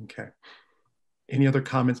 Okay. Any other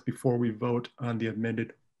comments before we vote on the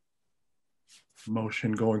amended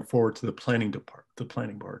motion going forward to the planning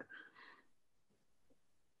board?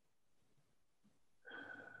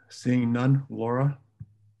 Seeing none, Laura?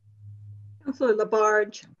 Councilor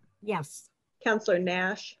Labarge, Yes. Councilor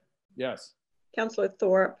Nash, Yes. Councilor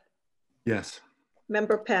Thorpe, Yes.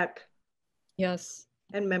 Member Peck, Yes.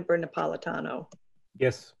 and Member Napolitano.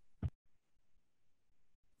 Yes.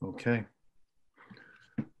 Okay.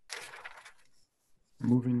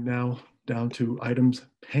 Moving now down to items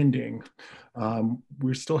pending.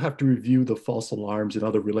 We still have to review the false alarms and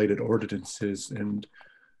other related ordinances, and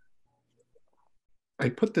I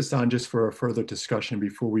put this on just for a further discussion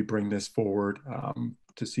before we bring this forward,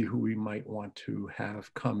 to see who we might want to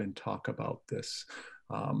have come and talk about this.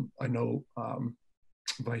 I know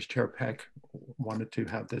Vice Chair Peck wanted to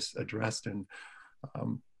have this addressed, and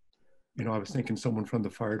I was thinking someone from the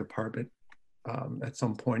fire department at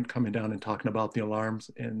some point coming down and talking about the alarms,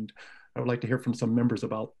 and I would like to hear from some members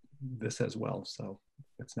about this as well. So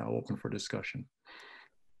it's now open for discussion.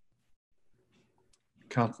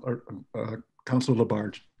 Councilor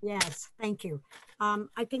Labarge. Yes, thank you.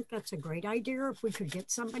 I think that's a great idea. If we could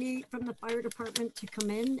get somebody from the fire department to come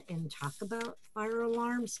in and talk about fire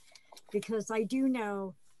alarms, because I do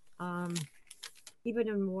know, even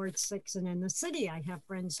in Ward 6 and in the city, I have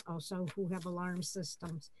friends also who have alarm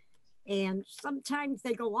systems. And sometimes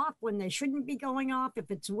they go off when they shouldn't be going off, if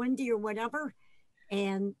it's windy or whatever.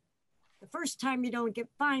 And the first time you don't get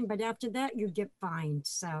fined, but after that you get fined.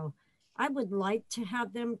 So I would like to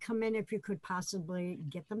have them come in, if you could possibly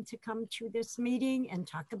get them to come to this meeting and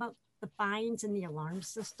talk about the fines and the alarm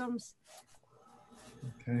systems.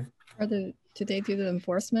 Okay. Do they do the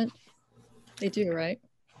enforcement? They do, right?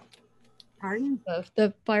 Pardon?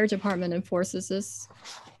 The fire department enforces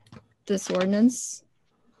this ordinance,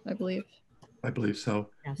 I believe. I believe so.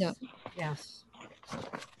 Yes. Yeah. Yes.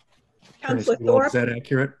 Councilor Is Thorpe, that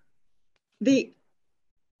accurate? I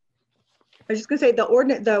was just going to say the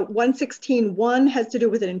ordinance, the 116.1 has to do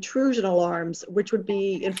with intrusion alarms, which would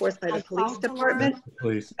be enforced by the Like police false department, alarms?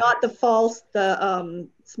 Please. not the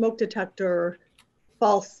smoke detector,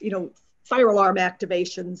 false, fire alarm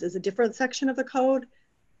activations is a different section of the code.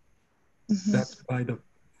 That's by the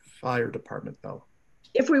fire department, though.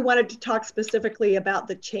 If we wanted to talk specifically about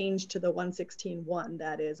the change to the 116.1,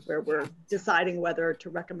 that is where we're deciding whether to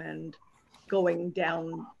recommend going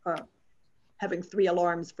down, having 3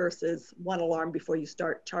 alarms versus 1 alarm before you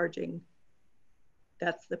start charging.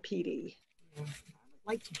 That's the PD. Yeah. I'd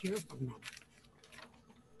like to hear from them.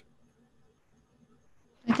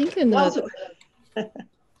 I think in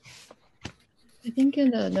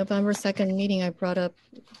the November 2nd meeting, I brought up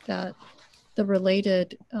that the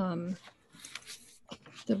related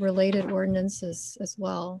ordinances as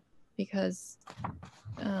well, because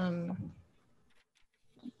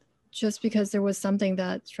just because there was something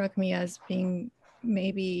that struck me as being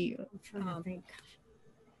maybe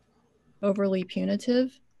overly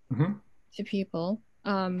punitive to people.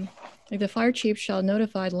 Like the fire chief shall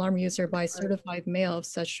notify the alarm user by certified mail of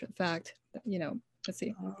such fact, let's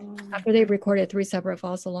see, after they've recorded 3 separate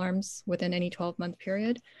false alarms within any 12-month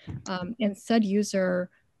period, and said user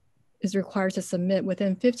is required to submit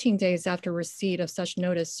within 15 days after receipt of such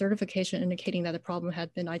notice certification indicating that the problem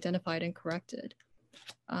had been identified and corrected.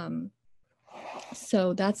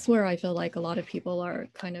 So that's where I feel like a lot of people are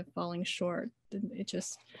kind of falling short. It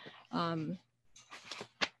just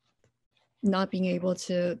not being able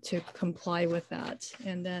to comply with that,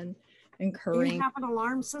 and then incurring. Do you have an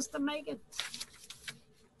alarm system, Megan?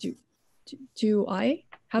 Do I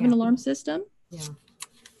have an alarm system? Yeah.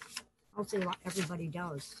 I'll say everybody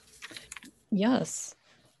does. Yes.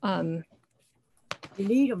 You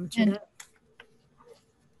need them to.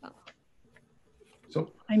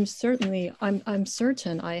 So I'm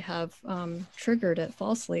certain I have triggered it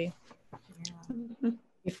falsely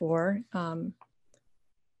before, but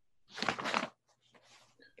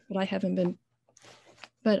I haven't been.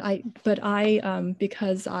 But I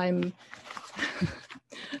because I'm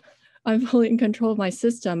fully in control of my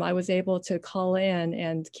system, I was able to call in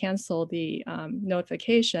and cancel the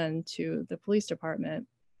notification to the police department.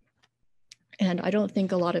 And I don't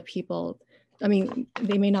think a lot of people, I mean,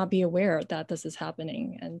 they may not be aware that this is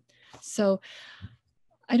happening. And so,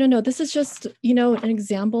 I don't know, this is just, an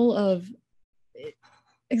example of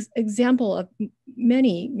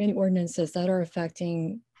many ordinances that are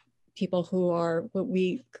affecting people who are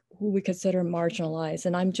who we consider marginalized.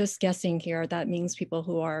 And I'm just guessing here, that means people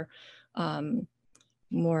who are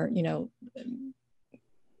more,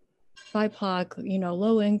 BIPOC,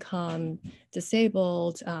 low income,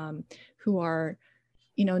 disabled, who are,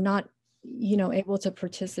 not, able to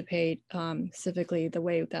participate civically the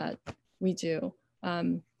way that we do.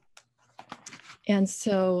 And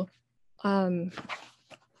so,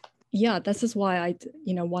 yeah, this is why I,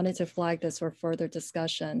 wanted to flag this for further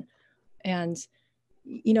discussion. And,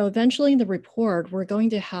 eventually in the report, we're going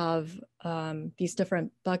to have these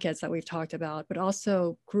different buckets that we've talked about, but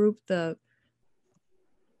also group a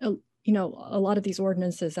lot of these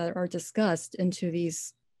ordinances that are discussed into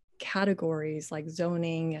these categories like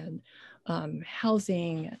zoning and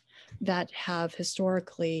housing that have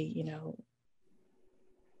historically,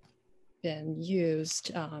 been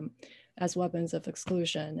used as weapons of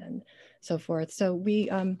exclusion and so forth. So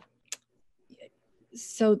we're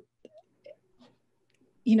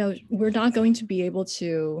not going to be able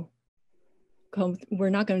to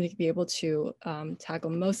tackle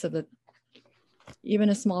most of the, even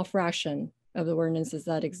a small fraction of the ordinances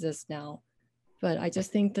that exist now. But I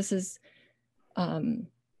just think this is,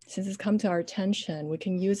 since it's come to our attention, we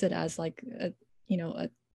can use it as like a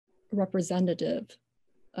representative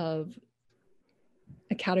of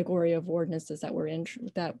a category of ordinances that we're in,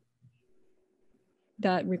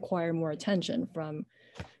 that require more attention from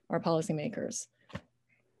our policymakers.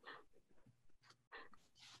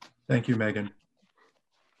 thank you, Megan.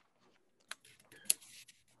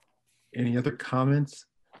 Any other comments?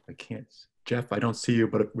 I can't. Jeff, I don't see you,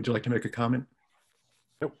 but would you like to make a comment?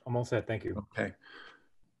 Nope, I'm all set. Thank you. Okay.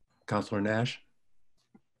 Councilor Nash?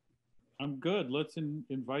 I'm good. Let's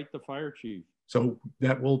invite the fire chief. So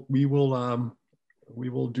we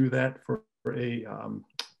will do that for a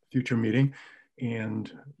future meeting, and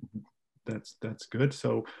that's good.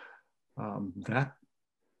 So that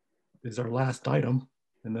is our last item.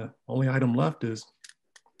 And the only item left is.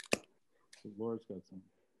 Laura's got some.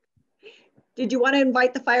 Did you want to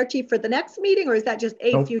invite the fire chief for the next meeting, or is that just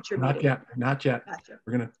a Nope, future not meeting? yet, not yet. Gotcha.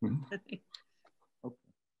 We're gonna.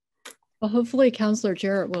 Well, hopefully Councillor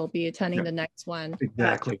Jarrett will be attending Yeah. the next one.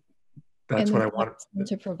 Exactly. That's And what I then wanted.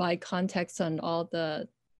 to provide context on all the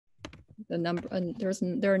number, and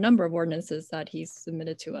there are a number of ordinances that he's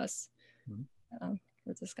submitted to us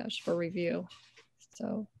for discussion, for review.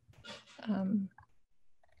 So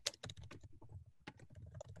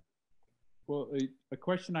Well, a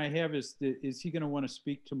question I have is he going to want to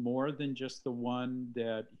speak to more than just the one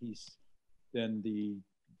that than the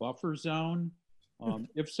buffer zone?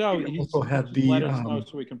 If so, He also had let us know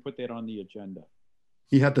so we can put that on the agenda.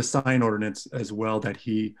 He had the sign ordinance as well that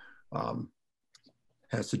he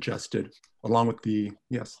has suggested, along with the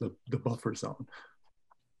buffer zone.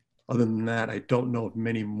 Other than that, I don't know of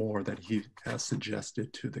many more that he has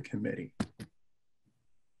suggested to the committee.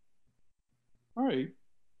 All right.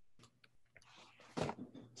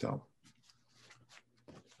 So,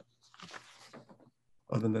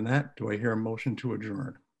 other than that, do I hear a motion to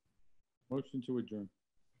adjourn? Motion to adjourn.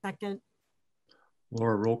 Second.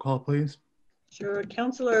 Laura, roll call, please. Sure.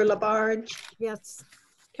 Councillor Labarge, Yes.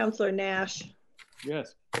 Councillor Nash,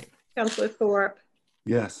 Yes. Councillor Thorpe,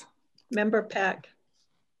 Yes. Member Peck,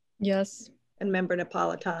 yes. and Member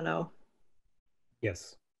Napolitano.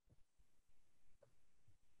 Yes.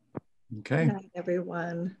 Okay. Good night,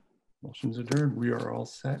 everyone. Motion's adjourned. We are all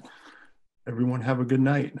set. Everyone have a good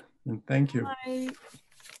night and thank you. Bye.